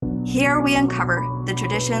Here we uncover the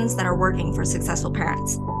traditions that are working for successful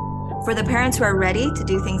parents. For the parents who are ready to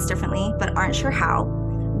do things differently but aren't sure how,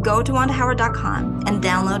 go to wandahoward.com and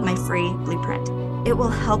download my free blueprint. It will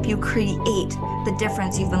help you create the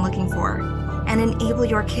difference you've been looking for and enable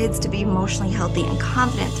your kids to be emotionally healthy and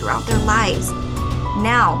confident throughout their lives.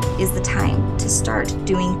 Now is the time to start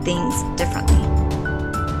doing things differently.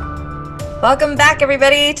 Welcome back,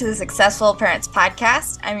 everybody, to the Successful Parents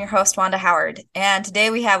Podcast. I'm your host, Wanda Howard, and today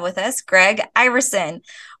we have with us Greg Iverson.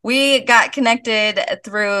 We got connected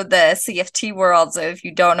through the CFT world, so if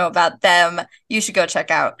you don't know about them, you should go check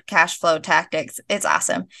out Cash Flow Tactics. It's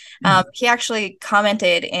awesome. He actually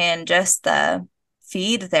commented in just the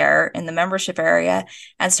feed there in the membership area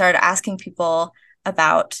and started asking people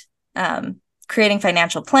about creating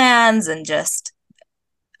financial plans and just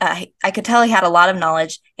I could tell he had a lot of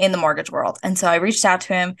knowledge in the mortgage world. And so I reached out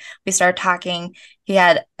to him. We started talking. He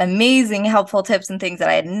had amazing, helpful tips and things that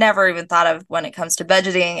I had never even thought of when it comes to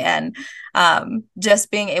budgeting and just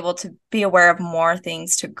being able to be aware of more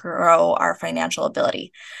things to grow our financial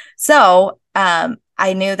ability. So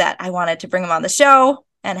I knew that I wanted to bring him on the show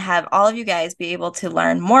and have all of you guys be able to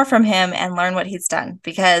learn more from him and learn what he's done,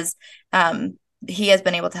 because he has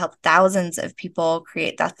been able to help thousands of people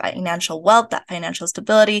create that financial wealth, that financial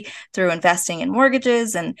stability through investing in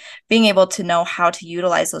mortgages and being able to know how to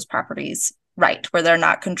utilize those properties right, where they're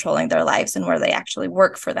not controlling their lives and where they actually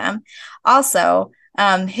work for them. Also,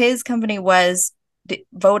 his company was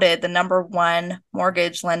voted the #1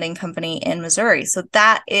 mortgage lending company in Missouri. So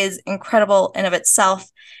that is incredible in of itself.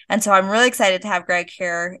 And so I'm really excited to have Greg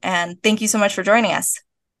here. And thank you so much for joining us.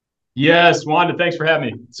 Yes, Wanda, thanks for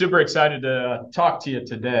having me. Super excited to talk to you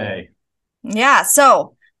today. Yeah.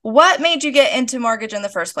 So what made you get into mortgage in the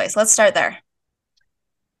first place? Let's start there.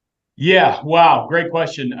 Yeah, wow, great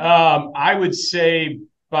question. I would say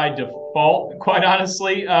by default, quite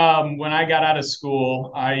honestly, when I got out of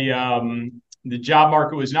school, the job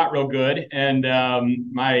market was not real good, and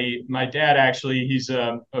my dad actually, he's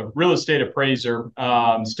a real estate appraiser,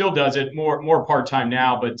 still does it more part time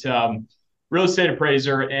now, but real estate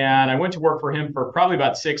appraiser. And I went to work for him for probably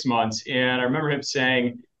about 6 months. And I remember him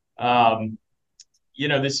saying,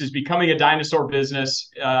 this is becoming a dinosaur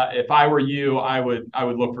business. If I were you, I would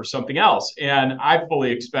look for something else. And I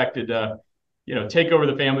fully expected to, take over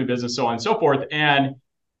the family business, so on and so forth. And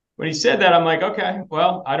when he said that, I'm like, okay,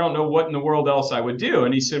 well, I don't know what in the world else I would do.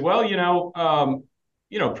 And he said, well,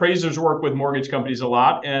 appraisers work with mortgage companies a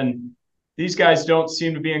lot, and these guys don't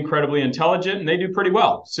seem to be incredibly intelligent, and they do pretty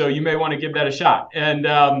well. So you may want to give that a shot. And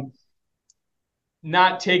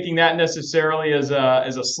not taking that necessarily as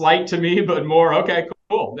a slight to me, but more, okay,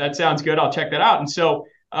 cool, that sounds good, I'll check that out. And so,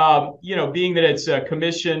 being that it's a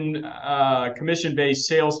commission-based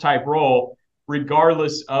sales type role,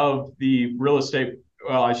 regardless of the real estate,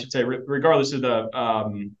 well, I should say, regardless of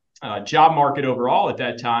the job market overall at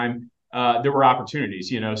that time, there were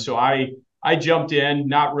opportunities, So I jumped in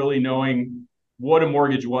not really knowing what a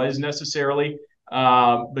mortgage was necessarily,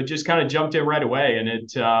 but just kind of jumped in right away. And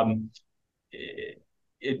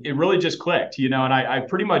it really just clicked, and I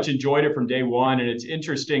pretty much enjoyed it from day one. And it's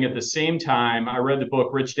interesting, at the same time, I read the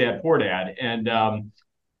book Rich Dad Poor Dad. And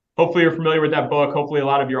hopefully you're familiar with that book. Hopefully a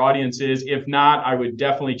lot of your audience is. If not, I would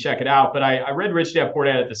definitely check it out. But I read Rich Dad Poor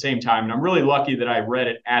Dad at the same time. And I'm really lucky that I read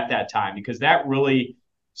it at that time, because that really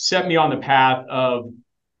set me on the path of,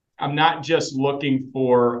 I'm not just looking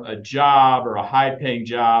for a job or a high-paying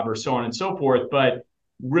job or so on and so forth, but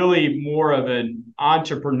really more of an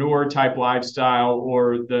entrepreneur type lifestyle,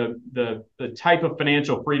 or the type of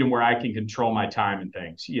financial freedom where I can control my time and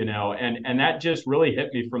things, and that just really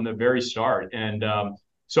hit me from the very start. And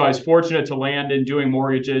so I was fortunate to land in doing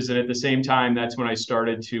mortgages, and at the same time, that's when I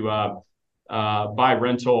started to buy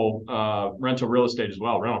rental real estate as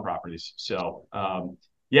well, rental properties. So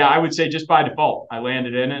yeah, I would say just by default, I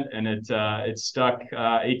landed in it, and it stuck.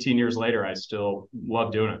 18 years later, I still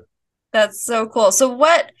love doing it. That's so cool. So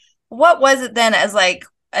what was it then as a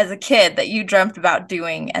kid that you dreamt about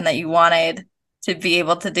doing and that you wanted to be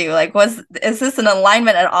able to do? Is this an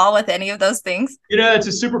alignment at all with any of those things? That's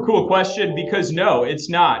a super cool question, because no, it's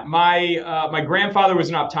not. My grandfather was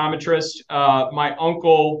an optometrist. My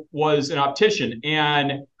uncle was an optician,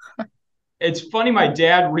 and it's funny, my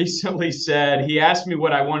dad recently said, he asked me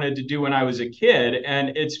what I wanted to do when I was a kid.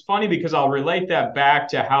 And it's funny because I'll relate that back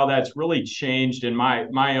to how that's really changed in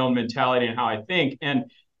my own mentality and how I think. And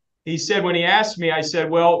he said, when he asked me, I said,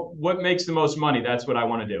 well, what makes the most money? That's what I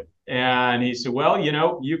want to do. And he said, well,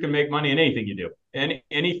 you can make money in anything you do. And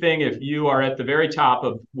anything, if you are at the very top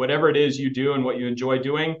of whatever it is you do and what you enjoy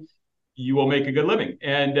doing, you will make a good living.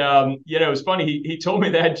 And, it was funny. He told me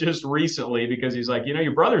that just recently because he's like,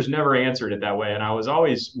 your brother's never answered it that way. And I was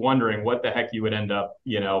always wondering what the heck you would end up,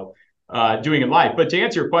 doing in life. But to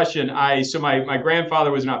answer your question, my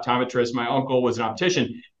grandfather was an optometrist. My uncle was an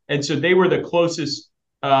optician. And so they were the closest,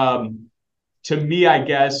 to me, I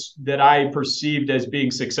guess, that I perceived as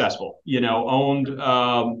being successful, owned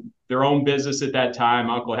their own business at that time.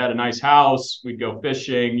 Uncle had a nice house. We'd go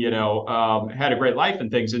fishing, had a great life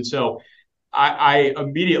and things. And so I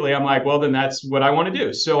immediately, I'm like, well, then that's what I want to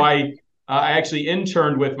do. So I actually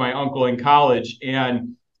interned with my uncle in college,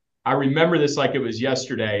 and I remember this like it was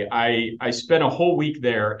yesterday. I spent a whole week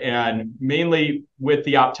there, and mainly with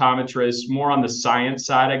the optometrist, more on the science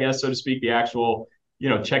side, I guess, so to speak, the actual,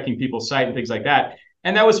 checking people's sight and things like that.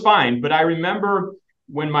 And that was fine. But I remember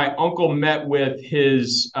when my uncle met with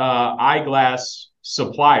his eyeglass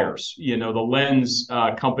suppliers, the lens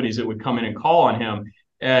companies that would come in and call on him,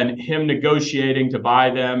 and him negotiating to buy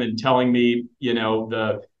them and telling me,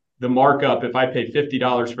 the markup. If I pay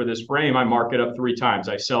 $50 for this frame, I mark it up 3 times.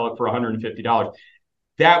 I sell it for $150.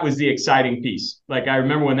 That was the exciting piece. Like, I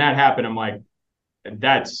remember when that happened, I'm like,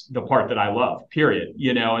 that's the part that I love, period.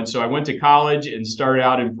 And so I went to college and started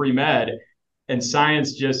out in pre-med, and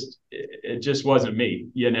science it just wasn't me,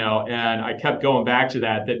 and I kept going back to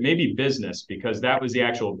that maybe business, because that was the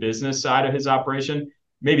actual business side of his operation.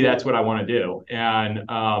 Maybe that's what I want to do. And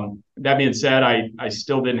that being said, I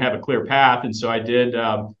still didn't have a clear path. And so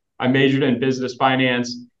I majored in business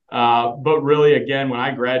finance. But really, again, when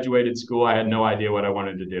I graduated school, I had no idea what I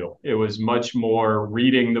wanted to do. It was much more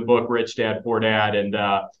reading the book Rich Dad Poor Dad, and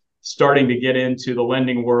starting to get into the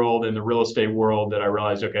lending world and the real estate world, that I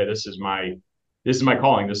realized, okay, this is my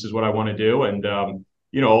calling. This is what I want to do. And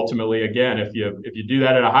ultimately, again, if you do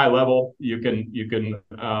that at a high level, you can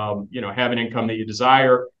have an income that you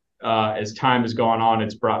desire. As time has gone on,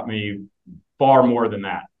 it's brought me far more than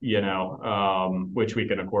that, which we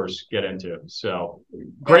can, of course, get into. So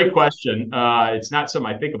great question. It's not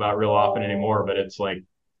something I think about real often anymore, but it's like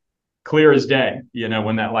clear as day,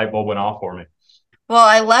 when that light bulb went off for me. Well,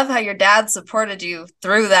 I love how your dad supported you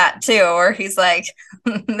through that too, where he's like,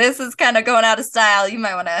 this is kind of going out of style. You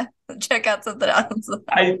might want to check out something else.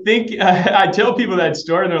 I think I tell people that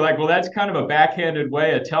story, and they're like, well, that's kind of a backhanded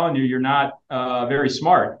way of telling you're not very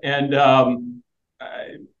smart. And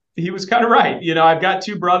he was kind of right. I've got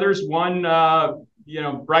 2 brothers. One,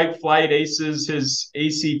 bright flight, aces his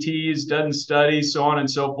ACTs, doesn't study, so on and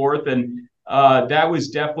so forth. And that was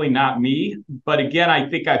definitely not me. But again, I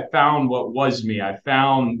think I found what was me. I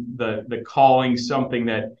found the calling, something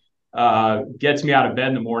that gets me out of bed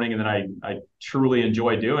in the morning and that I truly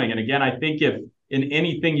enjoy doing. And again, I think if in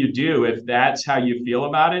anything you do, if that's how you feel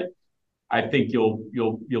about it, I think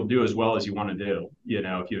you'll do as well as you want to do,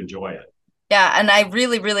 if you enjoy it. Yeah, and I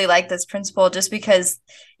really, really like this principle, just because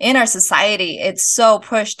in our society, it's so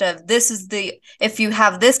pushed of if you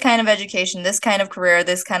have this kind of education, this kind of career,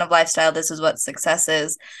 this kind of lifestyle, this is what success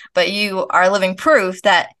is. But you are living proof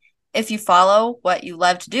that if you follow what you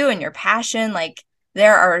love to do and your passion, like,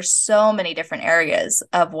 there are so many different areas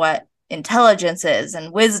of what intelligence is,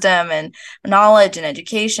 and wisdom and knowledge and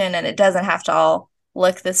education, and it doesn't have to all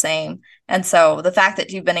look the same. And so the fact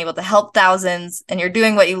that you've been able to help thousands and you're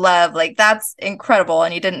doing what you love, like, that's incredible.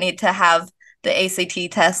 And you didn't need to have the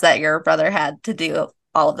ACT test that your brother had to do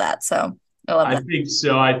all of that. So I love that. I think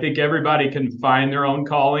so. I think everybody can find their own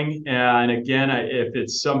calling. And again, if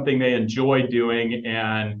it's something they enjoy doing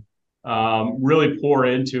and really pour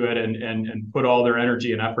into it and put all their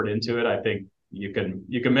energy and effort into it, I think you can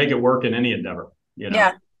make it work in any endeavor.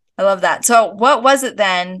 Yeah, I love that. So what was it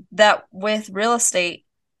then that with real estate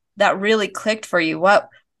that really clicked for you?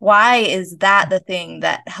 Why is that the thing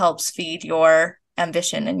that helps feed your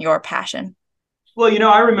ambition and your passion? Well,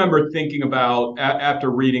 I remember thinking about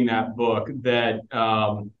after reading that book that,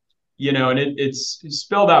 and it's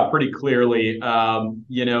spelled out pretty clearly,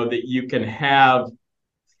 that you can have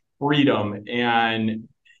freedom, and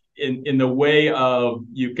in the way of,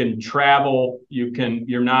 you can travel,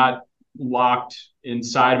 you're not locked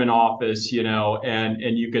inside of an office,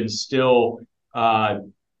 and you can still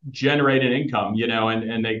generate an income,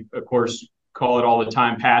 and they, of course, call it all the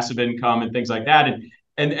time passive income and things like that.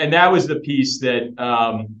 And that was the piece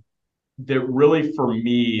that really for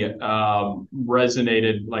me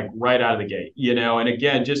resonated, like, right out of the gate, and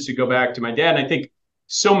again, just to go back to my dad, and I think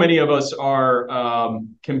so many of us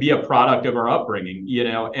can be a product of our upbringing,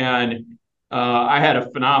 and I had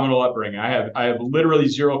a phenomenal upbringing. I have literally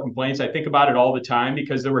zero complaints. I think about it all the time,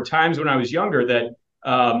 because there were times when I was younger that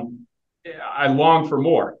I long for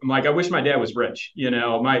more. I'm like, I wish my dad was rich.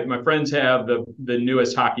 My friends have the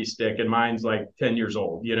newest hockey stick, and mine's like 10 years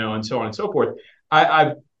old. And so on and so forth.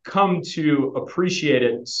 I've come to appreciate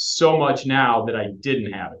it so much now that I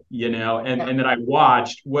didn't have it. And that I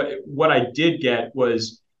watched what I did get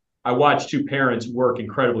was I watched two parents work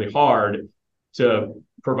incredibly hard to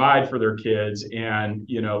provide for their kids and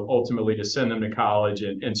ultimately to send them to college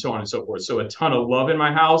and so on and so forth. So a ton of love in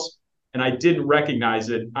my house, and I didn't recognize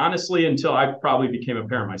it honestly until I probably became a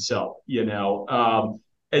parent myself.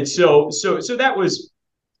 And so that was,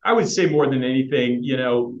 I would say, more than anything,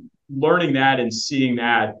 learning that and seeing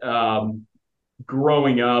that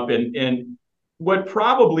growing up, and what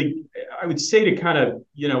probably I would say to kind of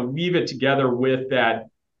weave it together with that,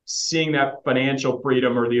 seeing that financial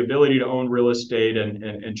freedom or the ability to own real estate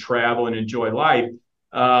and travel and enjoy life.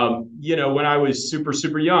 When I was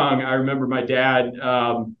super young, I remember my dad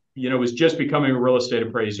was just becoming a real estate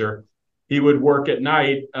appraiser. He would work at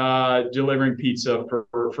night delivering pizza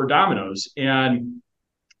for Domino's. And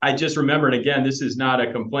I just remember, and again, this is not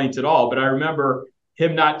a complaint at all, but I remember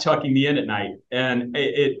him not tucking me in at night. And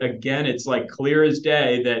again, it's like clear as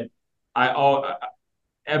day that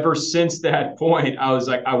ever since that point, I was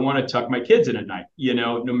like, I want to tuck my kids in at night,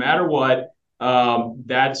 no matter what.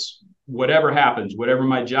 That's whatever happens, whatever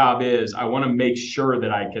my job is, I want to make sure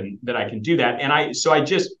that I can do that. And I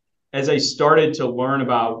just, as I started to learn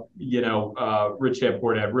about, Rich Dad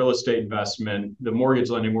Poor Dad, real estate investment, the mortgage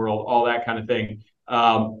lending world, all that kind of thing,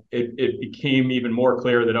 it became even more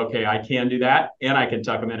clear that, okay, I can do that and I can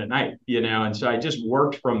tuck them in at night, and so I just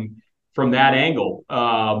worked from that angle,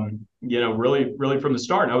 really from the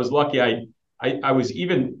start. And I was lucky. I was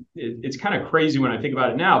even, it's kind of crazy when I think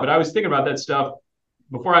about it now, but I was thinking about that stuff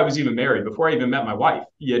before I was even married, before I even met my wife.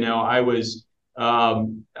 I was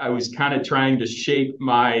kind of trying to shape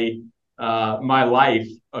my life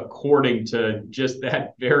according to just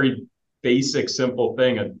that very basic, simple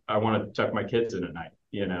thing. I want to tuck my kids in at night,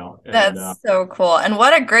 and That's so cool. And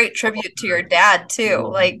what a great tribute to your dad too.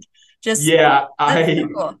 Like just yeah, that's so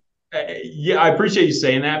cool. I appreciate you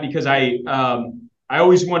saying that, because I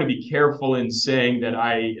always want to be careful in saying that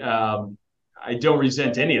I don't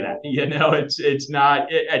resent any of that. It's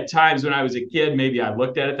not, at times when I was a kid, maybe I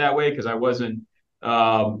looked at it that way because I wasn't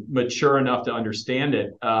mature enough to understand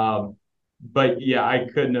it. But yeah, I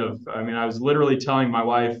couldn't have. I mean, I was literally telling my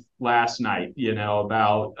wife last night,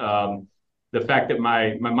 about the fact that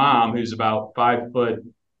my mom, who's about 5 foot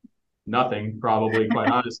nothing, probably, quite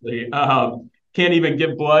honestly, can't even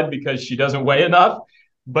give blood because she doesn't weigh enough,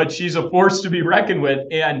 but she's a force to be reckoned with.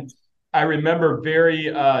 And I remember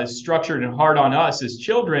very structured and hard on us as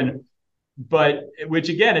children, but which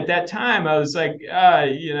again, at that time, I was like,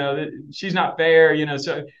 she's not fair,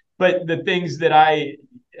 so, but the things that I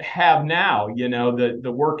have now,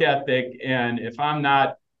 the work ethic, and if I'm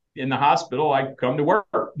not in the hospital, I come to work,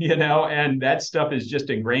 and that stuff is just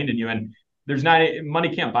ingrained in you. And there's not,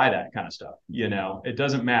 money can't buy that kind of stuff. It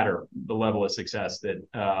doesn't matter the level of success that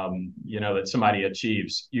that somebody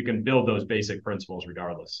achieves. You can build those basic principles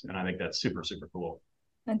regardless, and I think that's super cool.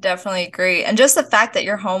 I definitely agree. And just the fact that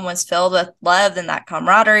your home was filled with love and that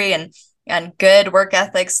camaraderie and good work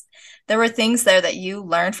ethics, there were things there that you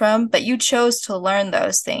learned from, but you chose to learn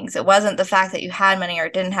those things. It wasn't the fact that you had money or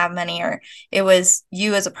didn't have money, or it was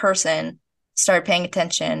you as a person started paying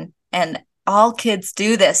attention. And all kids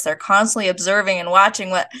do this. They're constantly observing and watching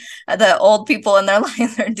what the old people in their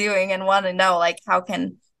lives are doing and want to know, like, how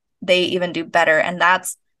can they even do better? And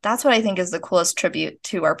that's what I think is the coolest tribute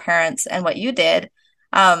to our parents and what you did.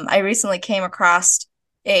 I recently came across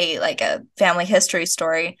a family history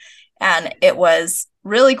story, and it was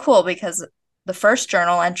really cool because the first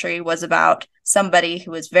journal entry was about somebody who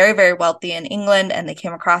was very, very wealthy in England, and they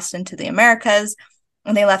came across into the Americas,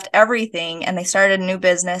 and they left everything and they started a new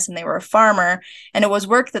business, and they were a farmer, and it was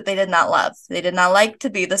work that they did not love. They did not like to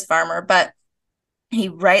be this farmer, but he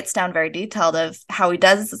writes down very detailed of how he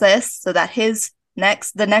does this so that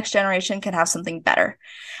the next generation can have something better.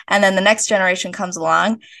 And then the next generation comes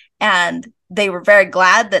along, and they were very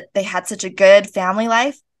glad that they had such a good family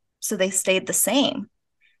life, so they stayed the same.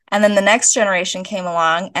 And then the next generation came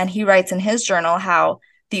along, and he writes in his journal how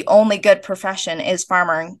the only good profession is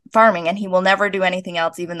farming, and he will never do anything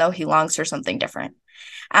else, even though he longs for something different.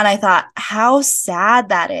 And I thought, how sad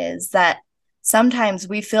that is, that sometimes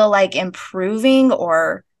we feel like improving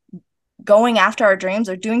or going after our dreams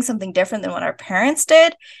or doing something different than what our parents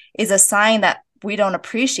did is a sign that we don't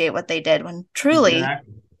appreciate what they did, when truly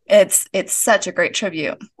Exactly. it's such a great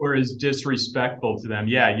tribute. Or is disrespectful to them.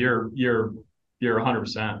 Yeah, you're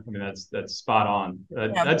 100%. I mean, that's spot on.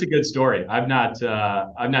 Yeah. That's a good story. I've not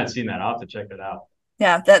seen that. I'll have to check that out.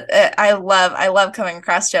 Yeah, that I love coming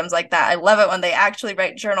across gems like that. I love it when they actually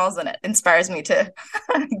write journals, and it inspires me to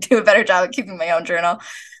do a better job of keeping my own journal.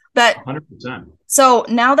 But 100%. so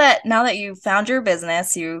now that you found your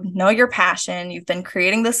business, you know your passion, you've been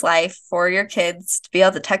creating this life for your kids to be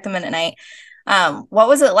able to tuck them in at night. What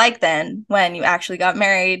was it like then when you actually got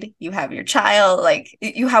married? You have your child, like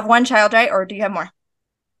you have one child, right? Or do you have more?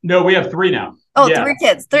 No, we have three now. Oh, Yeah. three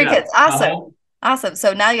kids, three Yeah. kids. Awesome. Uh-huh. Awesome.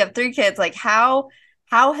 So now you have three kids. Like how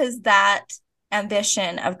has that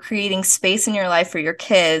ambition of creating space in your life for your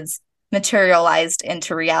kids materialized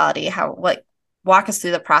into reality? How like walk us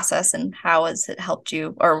through the process and how has it helped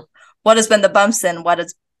you, or what has been the bumps and what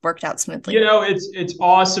has worked out smoothly? It's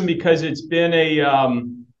awesome because it's been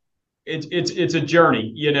it's a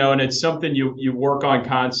journey, and it's something you work on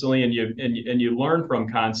constantly and you learn from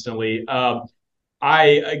constantly.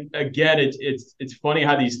 Again, it's funny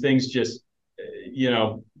how these things just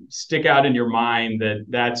stick out in your mind,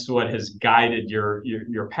 that's what has guided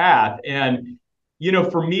your path. And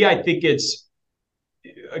for me, I think it's,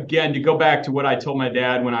 again, to go back to what I told my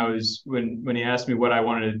dad when he asked me what I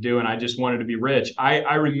wanted to do, and I just wanted to be rich.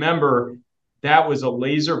 I remember that was a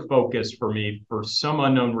laser focus for me for some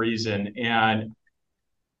unknown reason, and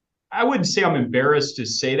I wouldn't say I'm embarrassed to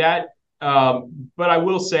say that, but I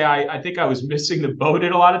will say I think I was missing the boat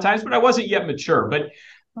at a lot of times, but I wasn't yet mature. But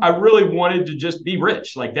I really wanted to just be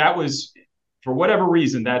rich. Like, that was, for whatever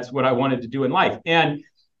reason, that's what I wanted to do in life. And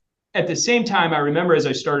at the same time, I remember as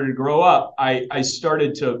I started to grow up, I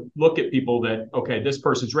started to look at people that, okay, this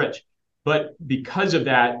person's rich. But because of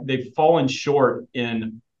that, they've fallen short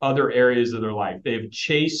in other areas of their life. They've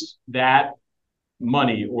chased that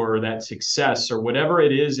money or that success or whatever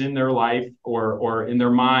it is in their life, or in their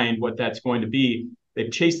mind what that's going to be. They've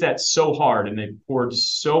chased that so hard and they've poured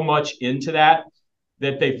so much into that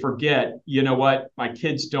that they forget, what, my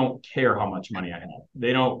kids don't care how much money I have.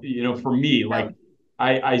 They don't, for me, like,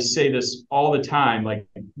 I say this all the time, like,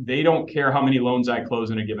 they don't care how many loans I close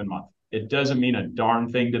in a given month. It doesn't mean a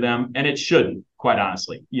darn thing to them, and it shouldn't, quite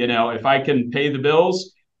honestly. If I can pay the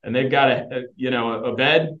bills and they've got a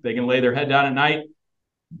bed, they can lay their head down at night,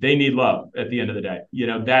 they need love at the end of the day.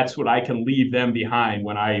 That's what I can leave them behind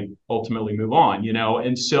when I ultimately move on.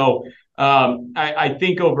 And so I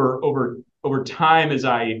think over time, as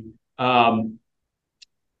I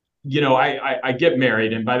get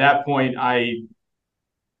married, and by that point,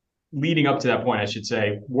 leading up to that point, I should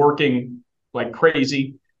say, working like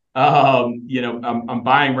crazy. I'm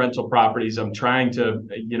buying rental properties. I'm trying to,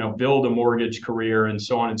 build a mortgage career and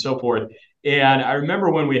so on and so forth. And I remember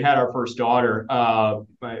when we had our first daughter,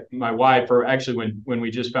 my wife, or actually when we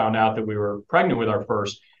just found out that we were pregnant with our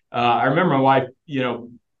first, I remember my wife,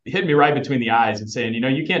 hit me right between the eyes and saying,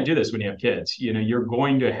 you can't do this when you have kids. You're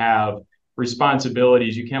going to have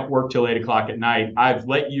responsibilities. You can't work till 8 o'clock at night. I've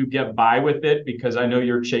let you get by with it because I know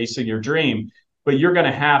you're chasing your dream, but you're going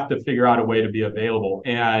to have to figure out a way to be available.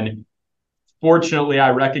 And fortunately, I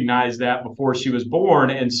recognized that before she was born.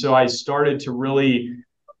 And so I started to really,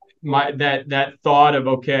 that thought of,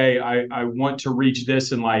 okay, I want to reach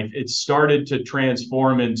this in life, it started to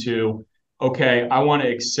transform into, okay, I want to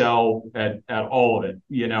excel at all of it.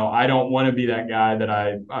 I don't want to be that guy that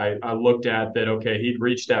I looked at that, okay, he'd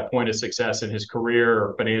reached that point of success in his career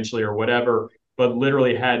or financially or whatever, but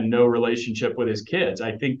literally had no relationship with his kids.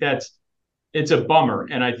 I think it's a bummer.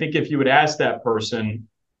 And I think if you would ask that person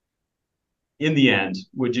in the end,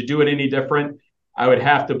 would you do it any different? I would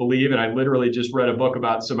have to believe, and I literally just read a book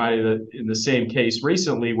about somebody that in the same case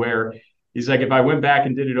recently, where he's like, if I went back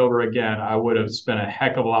and did it over again, I would have spent a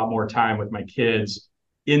heck of a lot more time with my kids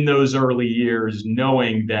in those early years,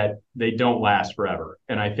 knowing that they don't last forever.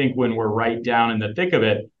 And I think when we're right down in the thick of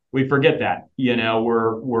it, we forget that.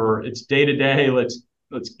 It's day to day. Let's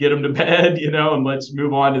get them to bed, and let's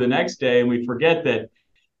move on to the next day. And we forget that,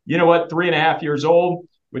 3.5 years old,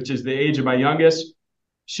 which is the age of my youngest,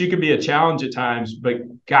 she can be a challenge at times, but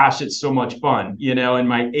gosh, it's so much fun. And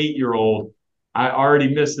my 8-year-old, I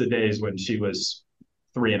already miss the days when she was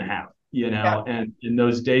 3.5, Yeah. and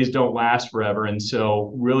those days don't last forever. And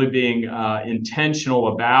so really being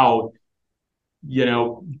intentional about,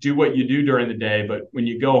 do what you do during the day, but when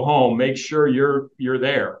you go home, make sure you're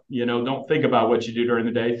there. Don't think about what you do during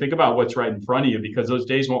the day. Think about what's right in front of you, because those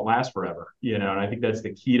days won't last forever. And I think that's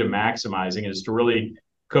the key to maximizing, is to really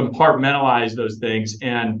compartmentalize those things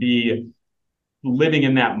and be living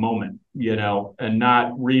in that moment, and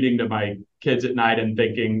not reading to my kids at night and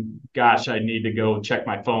thinking, gosh, I need to go check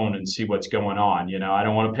my phone and see what's going on. I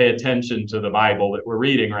don't want to pay attention to the Bible that we're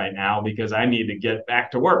reading right now because I need to get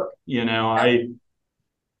back to work. I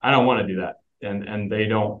don't want to do that. And they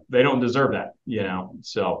don't deserve that,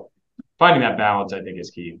 so. finding that balance, I think,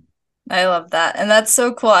 is key. I love that. And that's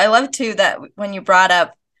so cool. I love too that when you brought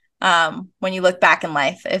up when you look back in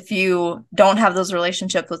life, if you don't have those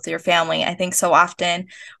relationships with your family, I think so often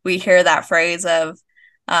we hear that phrase of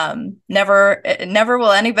never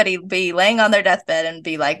will anybody be laying on their deathbed and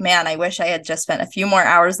be like, man, I wish I had just spent a few more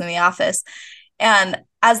hours in the office. And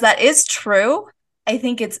as that is true, I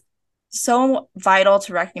think it's so vital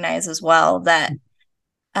to recognize as well that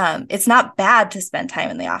it's not bad to spend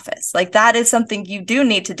time in the office. Like that is something you do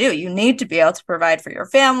need to do. You need to be able to provide for your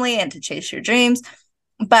family and to chase your dreams,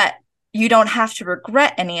 but you don't have to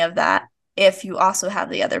regret any of that if you also have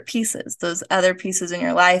the other pieces. Those other pieces in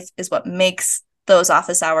your life is what makes those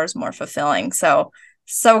office hours more fulfilling. So,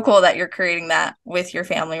 so cool that you're creating that with your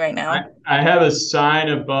family right now. I have a sign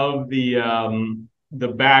above the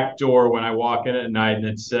back door when I walk in at night, and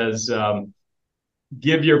it says,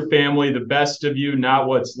 give your family the best of you, not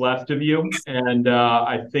what's left of you. And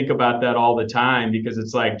I think about that all the time because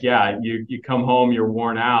it's like, yeah, you come home, you're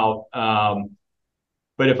worn out.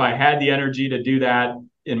 But if I had the energy to do that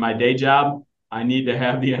in my day job, I need to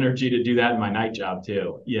have the energy to do that in my night job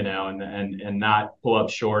too, and not pull up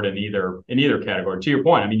short in either category. To your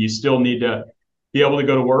point, I mean, you still need to be able to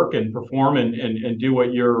go to work and perform and do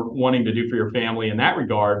what you're wanting to do for your family in that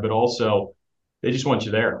regard, but also they just want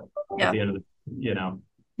you there at Yeah. the end of the.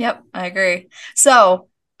 Yep, I agree. So,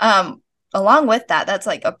 along with that, that's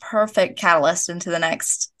like a perfect catalyst into the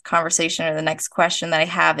next conversation or the next question that I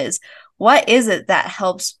have is what is it that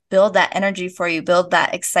helps build that energy for you, build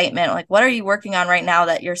that excitement? Like, what are you working on right now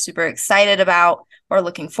that you're super excited about or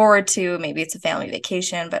looking forward to? Maybe it's a family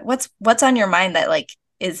vacation, but what's on your mind that like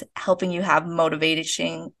is helping you have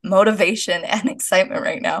motivation and excitement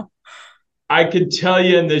right now? I could tell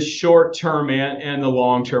you in the short term and the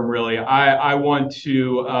long term, really. I want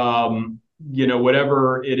to,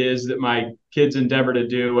 whatever it is that my kids endeavor to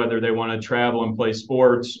do, whether they want to travel and play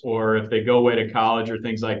sports or if they go away to college or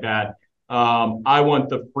things like that. I want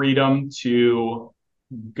the freedom to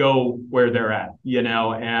go where they're at,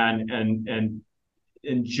 and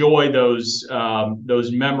enjoy those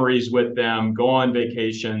memories with them, go on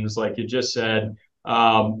vacations, like you just said,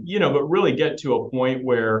 but really get to a point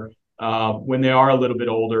where when they are a little bit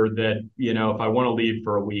older that, if I want to leave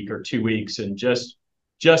for a week or 2 weeks and just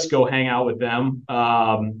go hang out with them,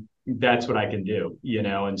 that's what I can do,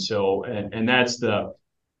 and so, and that's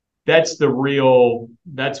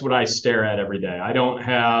what I stare at every day. I don't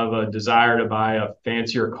have a desire to buy a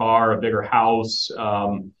fancier car, a bigger house.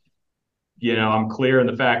 I'm clear in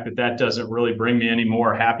the fact that doesn't really bring me any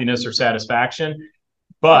more happiness or satisfaction.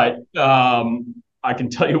 But I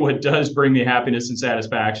can tell you what does bring me happiness and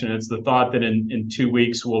satisfaction. It's the thought that in 2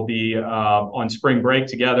 weeks we'll be on spring break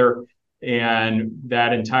together, and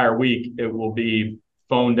that entire week it will be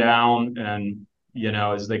phone down and,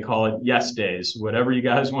 as they call it, yes days. Whatever you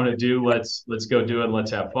guys want to do, let's go do it. And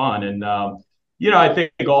let's have fun. And I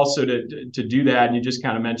think also to do that, and you just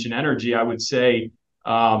kind of mentioned energy. I would say,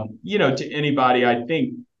 to anybody, I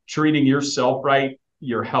think treating yourself right,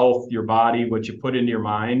 your health, your body, what you put into your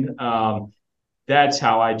mind, that's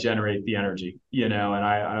how I generate the energy, and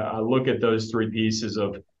I look at those three pieces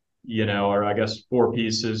of, or I guess four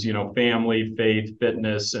pieces, family, faith,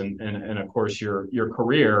 fitness, and of course your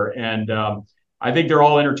career. And I think they're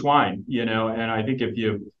all intertwined, and I think if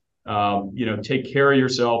you, take care of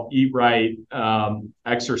yourself, eat right,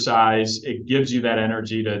 exercise, it gives you that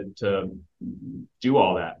energy to do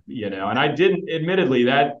all that, and I didn't, admittedly,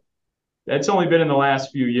 that's only been in the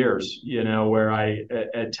last few years, where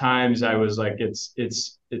at times I was like,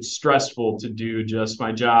 it's stressful to do just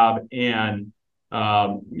my job and,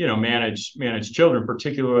 manage children,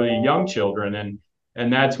 particularly young children.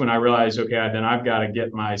 And that's when I realized, okay, then I've got to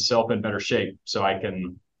get myself in better shape so I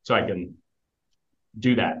can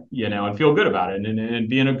do that, and feel good about it and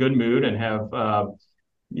be in a good mood and have,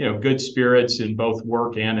 good spirits in both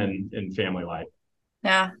work and in family life.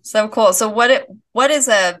 Yeah, so cool. So what is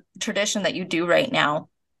a tradition that you do right now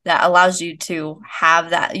that allows you to have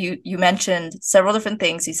that? You mentioned several different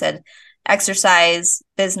things. You said exercise,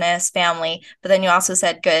 business, family, but then you also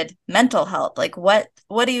said good mental health. Like what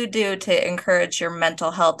do you do to encourage your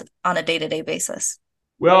mental health on a day-to-day basis?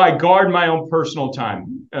 Well, I guard my own personal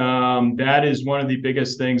time. That is one of the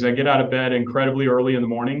biggest things. I get out of bed incredibly early in the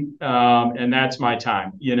morning, and that's my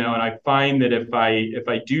time. And I find that if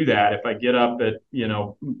I do that, if I get up at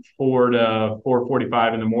 4 to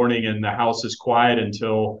 4:45 in the morning, and the house is quiet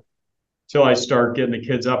until I start getting the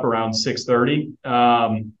kids up around 6:30,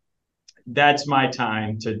 that's my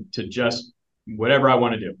time to just whatever I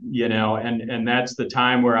want to do. And that's the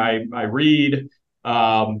time where I read.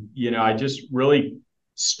 I just really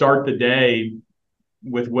start the day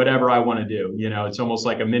with whatever I want to do. It's almost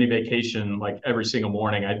like a mini vacation, like every single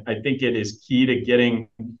morning. I think it is key to getting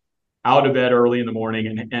out of bed early in the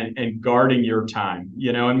morning and guarding your time,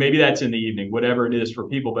 and maybe that's in the evening, whatever it is for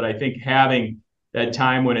people. But I think having that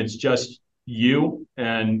time when it's just you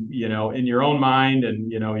and, in your own mind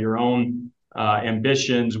and, your own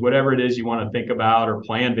ambitions, whatever it is you want to think about or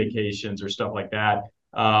plan vacations or stuff like that.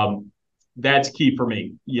 That's key for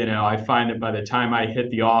me. I find that by the time I hit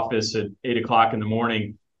the office at 8 o'clock in the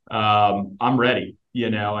morning, I'm ready,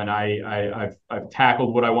 and I've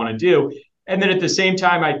tackled what I want to do. And then at the same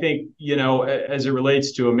time, I think, as it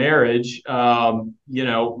relates to a marriage,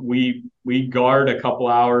 we guard a couple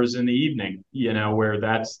hours in the evening, where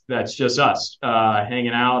that's just us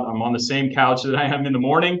hanging out. I'm on the same couch that I am in the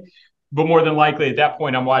morning, but more than likely at that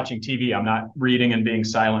point, I'm watching TV. I'm not reading and being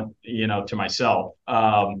silent, to myself.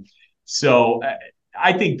 So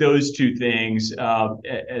I think those two things,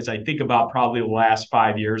 as I think about probably the last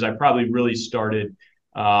 5 years, I probably really started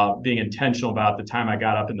being intentional about the time I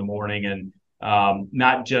got up in the morning and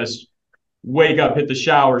not just wake up, hit the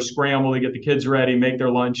shower, scramble to get the kids ready, make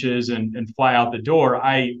their lunches and fly out the door.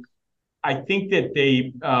 I think that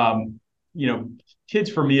they,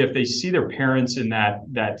 kids for me, if they see their parents in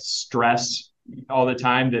that stress all the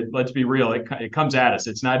time, that let's be real, it comes at us.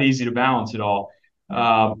 It's not easy to balance it all.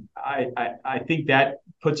 I think that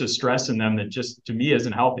puts a stress in them that just to me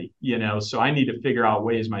isn't healthy, so I need to figure out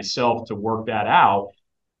ways myself to work that out.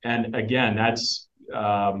 And again, that's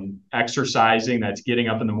exercising, that's getting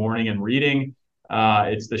up in the morning and reading.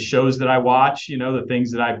 It's the shows that I watch, the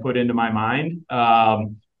things that I put into my mind.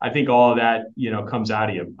 I think all of that, comes out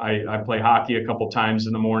of you. I play hockey a couple times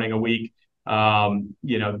in the morning a week.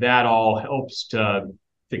 That all helps to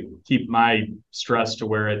keep my stress to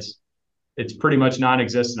where it's pretty much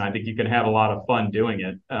non-existent. I think you can have a lot of fun doing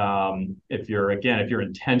it if you're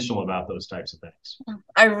intentional about those types of things.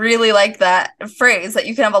 I really like that phrase, that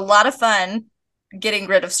you can have a lot of fun getting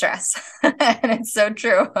rid of stress. And it's so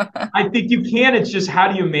true. I think you can. It's just,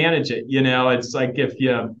 how do you manage it? It's like if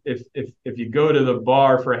you go to the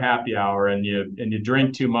bar for a happy hour and you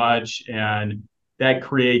drink too much and that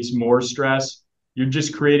creates more stress, you're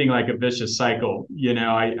just creating like a vicious cycle.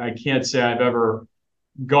 I can't say I've ever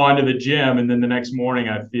gone to the gym and then the next morning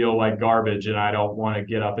I feel like garbage and I don't want to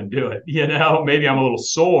get up and do it. Maybe I'm a little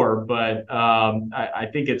sore, but I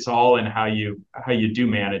think it's all in how you do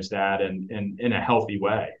manage that and in a healthy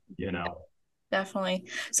way. Definitely.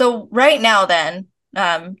 So right now then,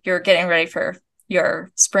 you're getting ready for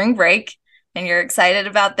your spring break and you're excited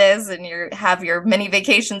about this and you have your mini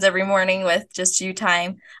vacations every morning with just you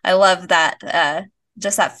time. I love that,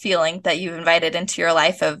 just that feeling that you've invited into your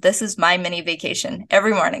life of this is my mini vacation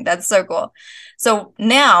every morning. That's so cool. So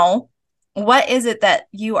now, what is it that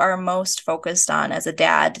you are most focused on as a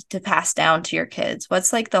dad to pass down to your kids?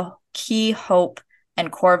 What's like the key hope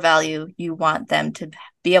and core value you want them to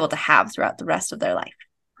be able to have throughout the rest of their life?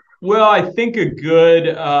 Well, I think a good,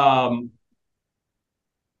 I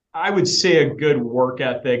would say a good work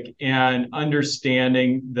ethic and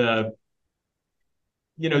understanding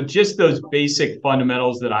just those basic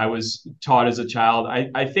fundamentals that I was taught as a child.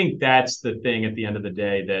 I think that's the thing at the end of the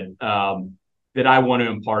day that I want to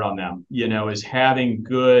impart on them, is having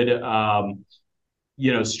good,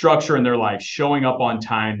 structure in their life, showing up on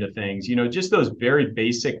time to things, just those very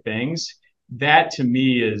basic things. That to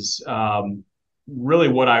me is really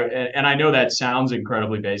and I know that sounds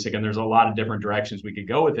incredibly basic and there's a lot of different directions we could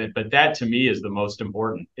go with it, but that to me is the most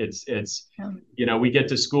important. It's we get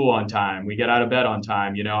to school on time, we get out of bed on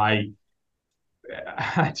time. I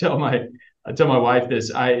tell my wife this.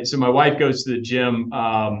 So my wife goes to the gym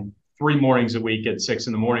 3 mornings a week at 6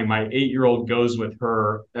 a.m. My 8-year-old goes with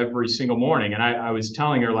her every single morning. And I was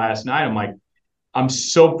telling her last night, I'm like, I'm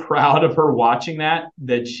so proud of her watching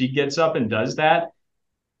that she gets up and does that.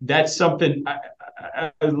 That's something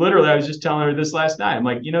I was just telling her this last night. I'm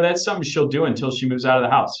like, that's something she'll do until she moves out of the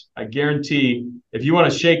house. I guarantee if you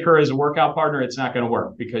want to shake her as a workout partner, it's not going to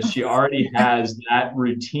work because she already has that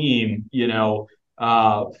routine,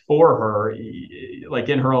 for her, like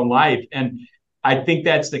in her own life. And I think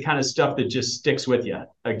that's the kind of stuff that just sticks with you.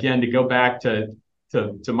 Again, to go back to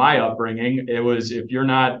my upbringing, it was, if you're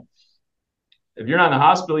not in the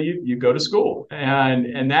hospital, you go to school.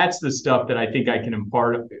 And that's the stuff that I think I can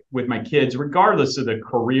impart with my kids, regardless of the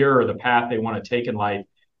career or the path they want to take in life.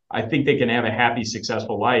 I think they can have a happy,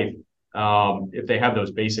 successful life if they have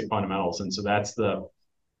those basic fundamentals. And so that's the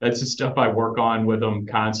stuff I work on with them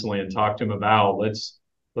constantly and talk to them about. Let's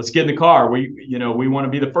get in the car. We want to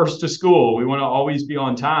be the first to school. We want to always be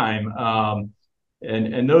on time.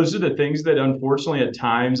 And those are the things that, unfortunately, at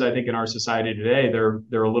times, I think in our society today,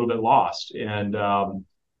 they're a little bit lost. And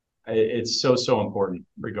it's so important,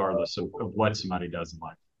 regardless of what somebody does in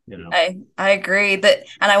life. You know. I agree that,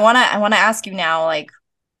 and I wanna ask you now, like,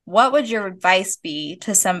 what would your advice be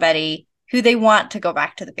to somebody who they want to go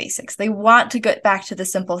back to the basics? They want to get back to the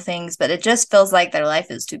simple things, but it just feels like their life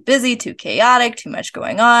is too busy, too chaotic, too much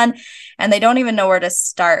going on, and they don't even know where to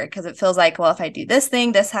start because it feels like, well, if I do this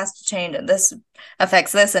thing, this has to change, and this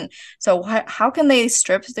affects this, and so how can they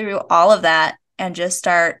strip through all of that and just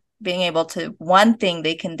start being able to one thing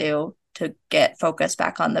they can do to get focused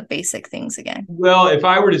back on the basic things again? Well, if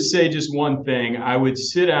I were to say just one thing, I would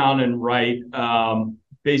sit down and write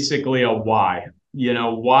basically a why.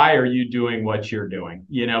 Why are you doing what you're doing?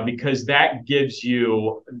 Because that gives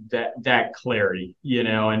you that clarity.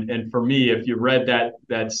 And for me, if you read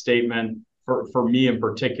that statement, for me in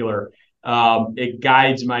particular, it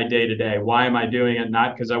guides my day to day. Why am I doing it?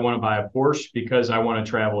 Not because I want to buy a Porsche, because I want to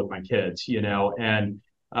travel with my kids. And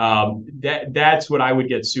that's what I would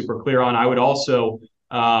get super clear on. I would also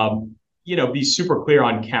be super clear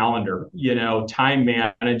on calendar, time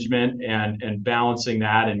management and balancing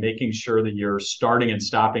that and making sure that you're starting and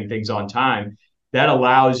stopping things on time. That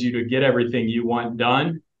allows you to get everything you want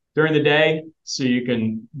done during the day so you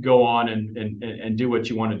can go on and do what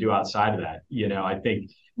you want to do outside of that. I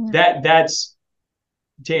think that's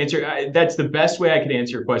to answer, that's the best way I could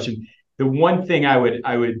answer your question. The one thing I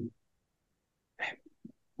would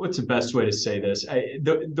what's the best way to say this?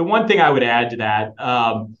 The one thing I would add to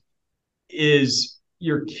that is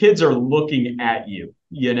your kids are looking at you.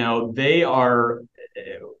 They are,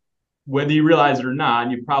 whether you realize it or not,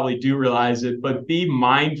 and you probably do realize it, but be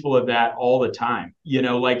mindful of that all the time.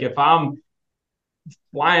 Like if I'm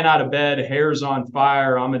flying out of bed, hair's on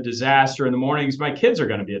fire, I'm a disaster in the mornings, my kids are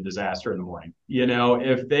going to be a disaster in the morning.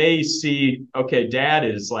 If they see, okay, dad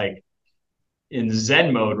is like in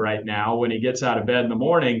Zen mode right now when he gets out of bed in the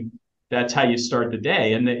morning, that's how you start the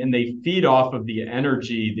day. And they feed off of the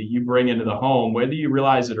energy that you bring into the home, whether you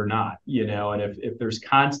realize it or not. And if there's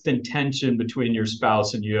constant tension between your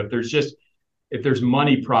spouse and you, if there's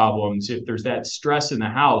money problems, if there's that stress in the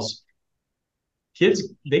house, kids,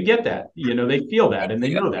 they get that. They feel that and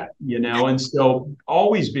they know that. And so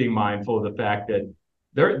always being mindful of the fact that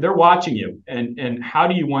they're watching you, and how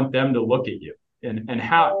do you want them to look at you? And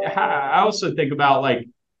how I also think about, like,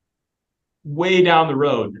 way down the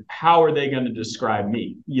road, how are they going to describe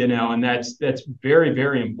me? And that's very,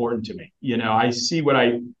 very important to me. I see what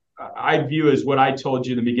I view as what I told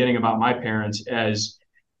you in the beginning about my parents as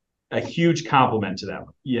a huge compliment to them,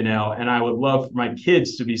 and I would love for my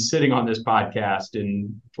kids to be sitting on this podcast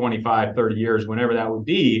in 25, 30 years, whenever that would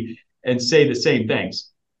be, and say the same things.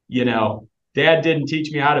 Dad didn't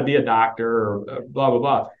teach me how to be a doctor or blah, blah,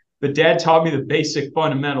 blah. But dad taught me the basic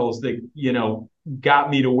fundamentals that, got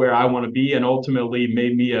me to where I want to be, and ultimately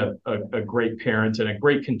made me a great parent and a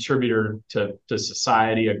great contributor to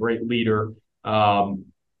society, a great leader,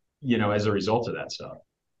 as a result of that stuff.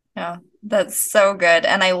 Yeah, that's so good.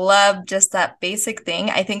 And I love just that basic thing.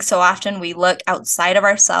 I think so often we look outside of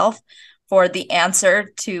ourselves for the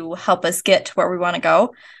answer to help us get to where we want to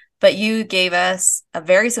go. But you gave us a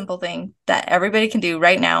very simple thing that everybody can do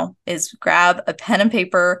right now is grab a pen and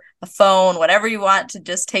paper, a phone, whatever you want to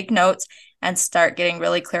just take notes and start getting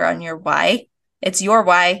really clear on your why. It's your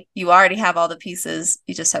why. You already have all the pieces.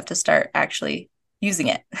 You just have to start actually using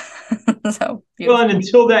it. So beautiful. Well, and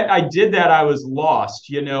until that, I did that, I was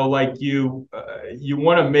lost. Like you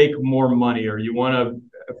want to make more money, or you want to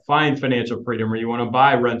find financial freedom, or you want to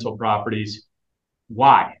buy rental properties.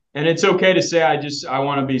 Why? And it's okay to say, I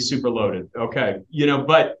want to be super loaded. Okay.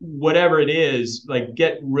 But whatever it is, like,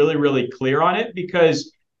 get really, really clear on it,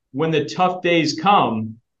 because when the tough days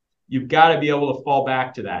come, you've got to be able to fall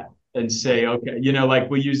back to that and say, okay, like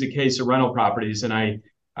we use the case of rental properties. And I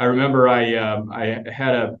remember I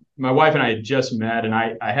had my wife and I had just met, and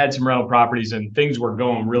I had some rental properties and things were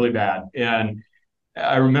going really bad. And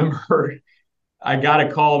I remember I got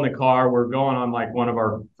a call in the car. We're going on like one of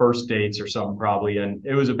our first dates or something probably. And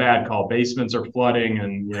it was a bad call. Basements are flooding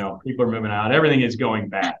and, people are moving out. Everything is going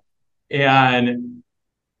bad. And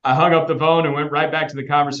I hung up the phone and went right back to the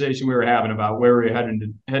conversation we were having about where we were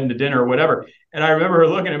heading to dinner or whatever. And I remember her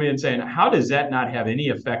looking at me and saying, how does that not have any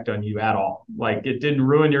effect on you at all? Like, it didn't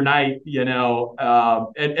ruin your night,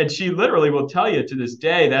 and she literally will tell you to this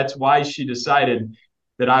day, that's why she decided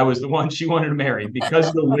that I was the one she wanted to marry, because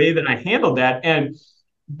of the way that I handled that.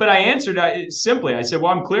 But I answered simply. I said,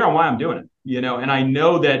 well, I'm clear on why I'm doing it, and I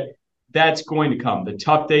know that that's going to come. The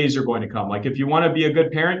tough days are going to come. Like if you want to be a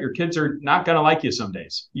good parent, your kids are not going to like you some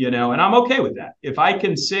days, and I'm okay with that. If I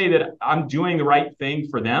can say that I'm doing the right thing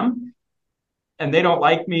for them and they don't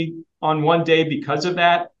like me on one day because of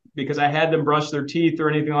that, because I had them brush their teeth or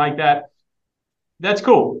anything like that, that's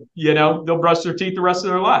cool. They'll brush their teeth the rest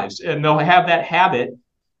of their lives and they'll have that habit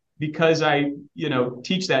because I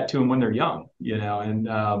teach that to them when they're young, and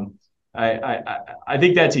I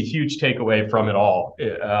think that's a huge takeaway from it all.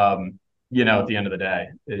 At the end of the day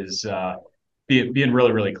is being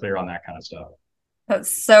really, really clear on that kind of stuff.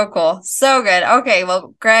 That's so cool. So good. Okay.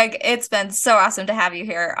 Well, Greg, it's been so awesome to have you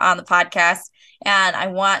here on the podcast. And I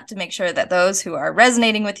want to make sure that those who are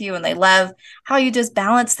resonating with you and they love how you just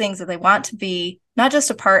balance things, that they want to be not just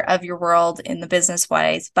a part of your world in the business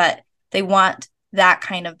wise, but they want that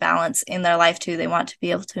kind of balance in their life too. They want to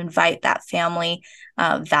be able to invite that family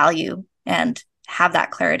value and have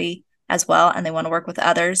that clarity as well. And they want to work with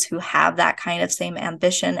others who have that kind of same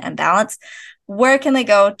ambition and balance. Where can they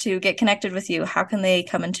go to get connected with you? How can they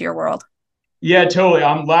come into your world? Yeah, totally.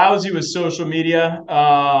 I'm lousy with social media.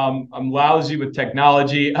 I'm lousy with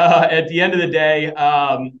technology. At the end of the day,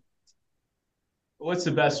 what's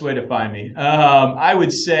the best way to find me? I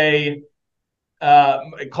would say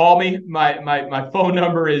call me. My phone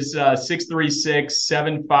number is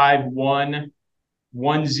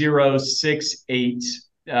 636-751-1068.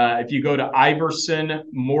 If you go to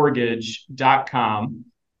iversonmortgage.com,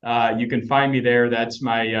 you can find me there. That's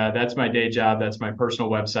my day job. That's my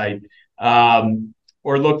personal website.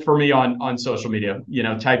 Or look for me on social media.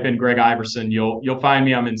 Type in Greg Iverson. You'll find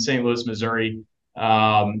me. I'm in St. Louis, Missouri,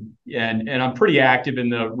 and I'm pretty active in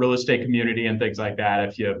the real estate community and things like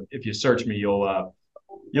that. If you search me, you'll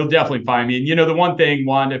definitely find me. And the one thing,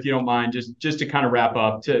 Wanda, if you don't mind, just to kind of wrap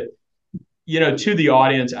up to the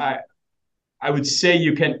audience, I would say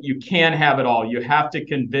you can have it all. You have to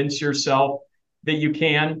convince yourself that you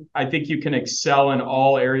can. I think you can excel in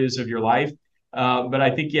all areas of your life. But I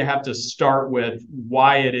think you have to start with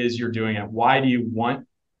why it is you're doing it. Why do you want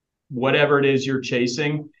whatever it is you're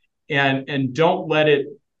chasing? And don't let it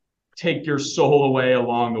take your soul away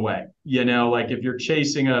along the way. Like if you're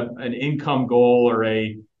chasing an income goal or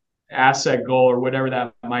a asset goal or whatever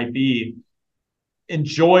that might be,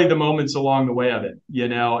 enjoy the moments along the way of it,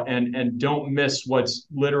 and don't miss what's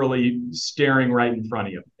literally staring right in front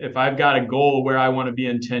of you. If I've got a goal of where I want to be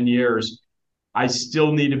in 10 years, I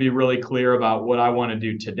still need to be really clear about what I want to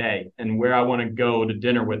do today and where I want to go to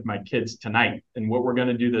dinner with my kids tonight and what we're going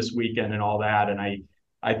to do this weekend and all that. And I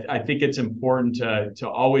think it's important to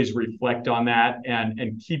always reflect on that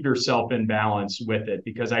and keep yourself in balance with it,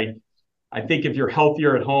 because I think if you're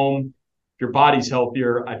healthier at home, if your body's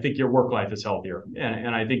healthier, I think your work life is healthier.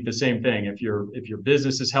 And I think the same thing, if your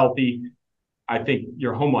business is healthy, I think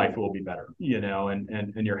your home life will be better,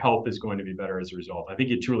 and your health is going to be better as a result. I think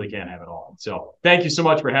you truly can have it all. So thank you so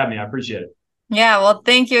much for having me. I appreciate it. Yeah, well,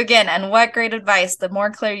 thank you again. And what great advice. The more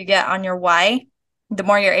clear you get on your why, the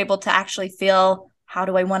more you're able to actually feel, how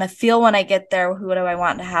do I want to feel when I get there? Who do I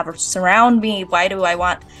want to have surround me? Why do I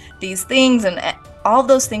want these things? And all of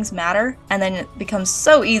those things matter. And then it becomes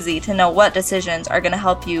so easy to know what decisions are going to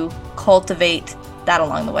help you cultivate that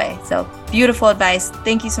along the way. So beautiful advice.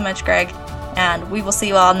 Thank you so much, Greg. And we will see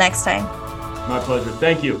you all next time. My pleasure.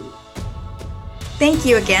 Thank you. Thank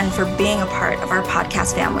you again for being a part of our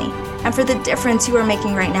podcast family and for the difference you are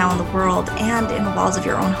making right now in the world and in the walls of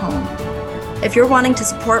your own home. If you're wanting to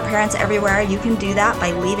support parents everywhere, you can do that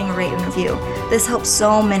by leaving a rate and review. This helps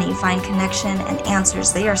so many find connection and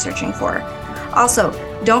answers they are searching for. Also,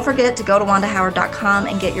 don't forget to go to wandahoward.com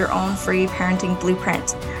and get your own free parenting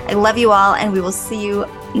blueprint. I love you all, and we will see you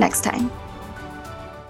next time.